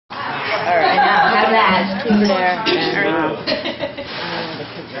Over there.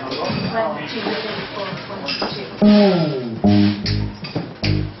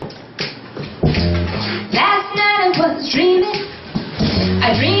 Last night I was dreaming.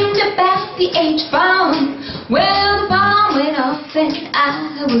 I dreamed about the H-bomb. Well, the bomb went off and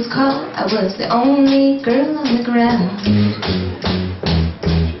I was caught. I was the only girl on the ground.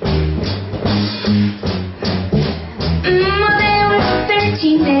 Well, there were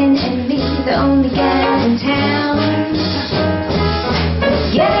 13 men and me, the only gal in town.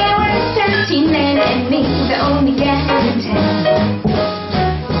 Yeah, there were 13 men and me, the only gal in town.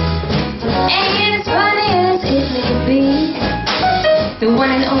 And as funny as it may be, the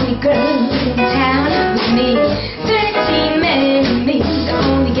one and only girl in town was me. 13 men and me, the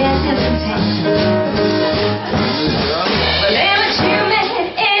only gal in town. Well, there were 2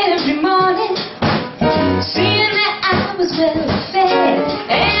 men every morning, seeing that I was well fed.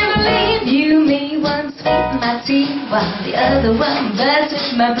 And believe you me, one sweetened my tea while the other one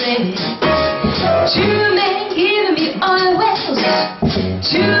buttered my bread. 2 men giving me oil wells,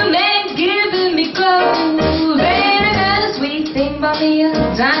 2 men giving me gold. And another sweet thing bought me a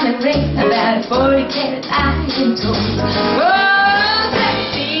diamond ring, about 40 carats I've been told. Oh,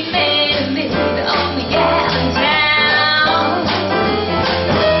 13 men and me, the only gal in town.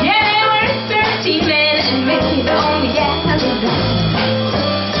 Yeah, there were 13 men and me, the only gal in town.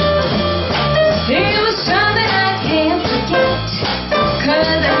 It was something I can't forget,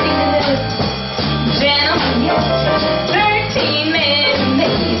 'cause I seen a gentleman yet. 13 men and me,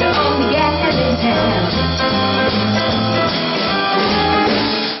 the only gal in town.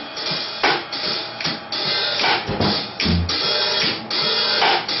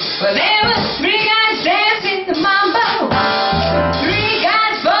 Well, there were 3 guys dancing the mambo, 3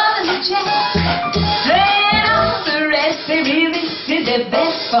 guys bowling the jazz, and all the rest, they really did their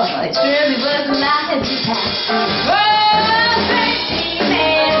best, for it surely was a life to pass. Oh, 13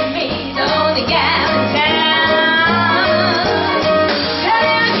 men and me, the only gal in town.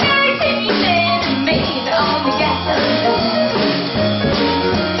 There were 13 men and me, the only gal in town.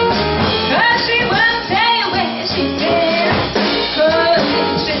 But she won't tell you where she's been, 'cause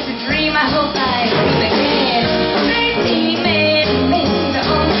it's just a dream I hope I dream again. 13 men and me, the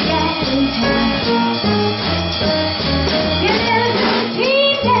only gal in town. Yeah, there were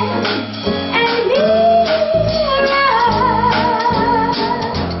 13 men and me around.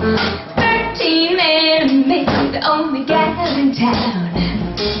 13 men and me, the only gal in town.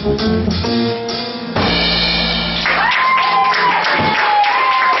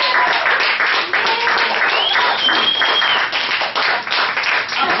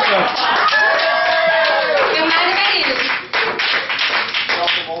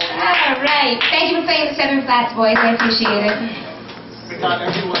 Alright, thank you for playing the 7 flats, boys. I appreciate it.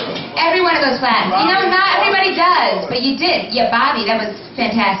 Every one of those flats. You know, not everybody does, but you did. Yeah, Bobby, that was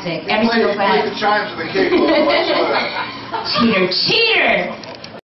fantastic. Every single flat. Cheater, Cheater!